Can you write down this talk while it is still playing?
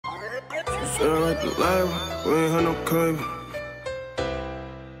Feel like DeLaVerde, we ain't had no cable.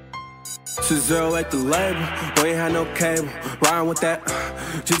 To zero like DeLaVerde, we ain't had no cable. Riding with that.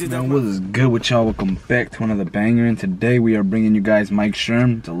 Man, what is good with y'all? Welcome back to another banger, and today we are bringing you guys Mike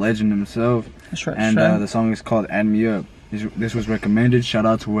Sherm, the legend himself. That's right, and the song is called Add Me Up. This was recommended. Shout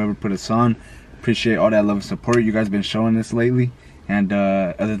out to whoever put us on. Appreciate all that love and support you guys been showing this lately. And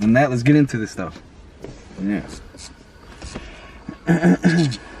other than that, let's get into this stuff. Yeah.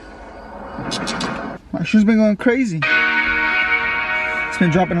 My shoe's been going crazy. It's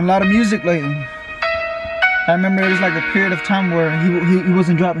been dropping a lot of music lately. I remember it was like a period of time where he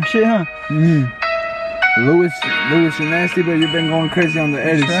wasn't dropping shit, huh? Louis, you're nasty, but you've been going crazy on the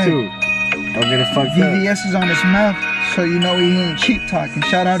edges too. Don't get it fucked up. VVS is on his mouth, so you know he ain't cheap talking.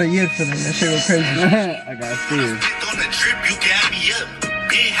 Shout out to Yid for that. That shit was crazy. I got scared.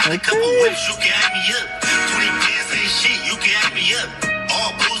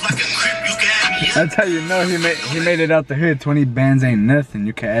 That's how you know he made it out the hood. 20 bands ain't nothing.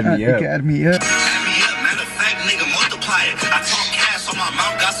 You can add me up. You can add me up.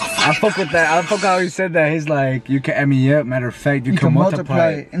 I fuck with that. I fuck how he said that. He's like, you can add me up. Matter of fact, you can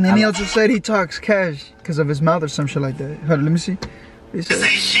multiply it. And then he also said he talks cash because of his mouth or some shit like that. Hold on, let me see. He said,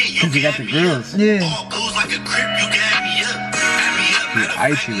 because he got the grills. Yeah.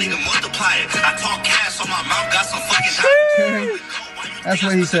 That's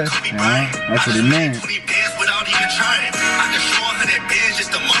what he said. Yeah, that's what he meant.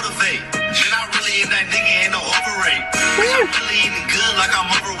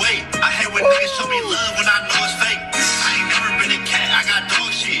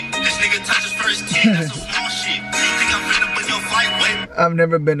 I've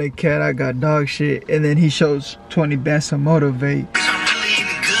never been a cat, I got dog shit. And then he shows 20 bands to motivate.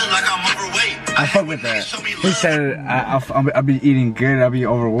 I fuck with that. He said, I'll be eating good, I'll be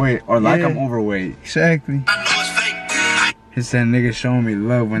overweight. Or like I'm overweight. Exactly. He said niggas showing me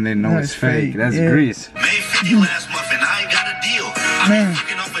love when they know it's fake. That's grease. Man.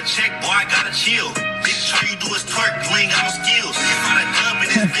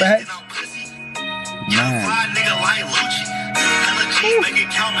 Fact.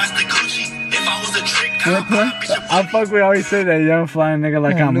 I fuck with how he said that, young flying nigga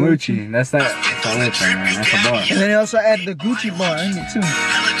like I'm Lucci. That's that. That's a bar. And then he also added the Gucci bar in it too.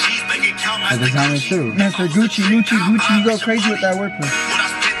 That's the time too. That's the Gucci. You go crazy with that wordplay.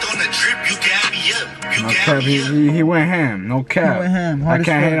 No cap, he went ham, no cap. He went ham. I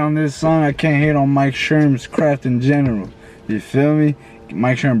can't hate on this song, I can't hate on Mike Sherm's craft in general. You feel me?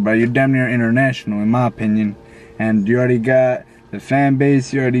 Mike Sherm, bro, you're damn near international in my opinion. And you already got the fan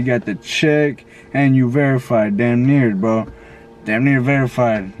base, you already got the check, and you verified, damn near, bro. Damn near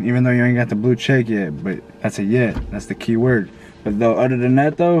verified, even though you ain't got the blue check yet, but that's a yet, that's the key word. But though, other than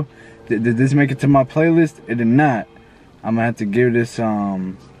that though, did this make it to my playlist? It did not. I'm gonna have to give this,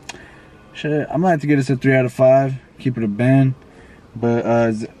 I'm gonna have to give this a 3 out of 5, keep it a band. But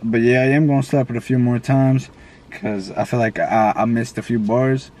yeah, I am gonna slap it a few more times, cause I feel like I missed a few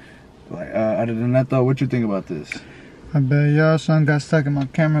bars. Like, other than that though, what you think about this? I bet y'all son got stuck in my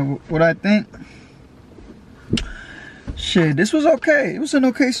camera. What I think? Shit, this was okay. It was an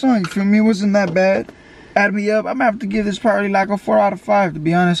okay song, you feel me? It wasn't that bad. Add me up. I'm gonna have to give this probably like a 4 out of 5, to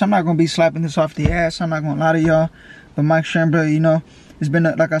be honest. I'm not gonna be slapping this off the ass. I'm not gonna lie to y'all. But Mike Sherm, bro, you know, it's been,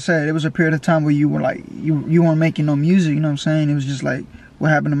 like I said, it was a period of time where you were like, you weren't making no music, you know what I'm saying? It was just like, what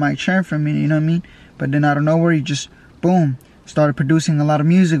happened to Mike Sherm for a minute, you know what I mean? But then out of nowhere, he just, boom, started producing a lot of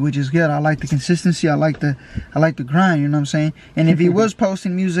music, which is good. I like the consistency. I like the grind, you know what I'm saying? And if he was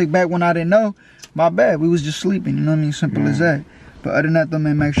posting music back when I didn't know, my bad. We was just sleeping, you know what I mean? Simple as that. But other than that though,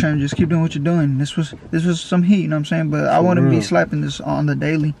 man, Mike Sherm, just keep doing what you're doing. This was some heat, you know what I'm saying? But I wouldn't be slapping this on the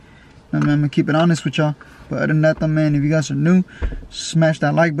daily. You know what I mean? I'm gonna keep it honest with y'all. But other than that though, man, if you guys are new, smash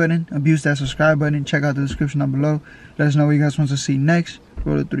that like button, abuse that subscribe button, check out the description down below. Let us know what you guys want to see next.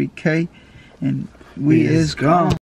 Roll to 3K, and we is gone.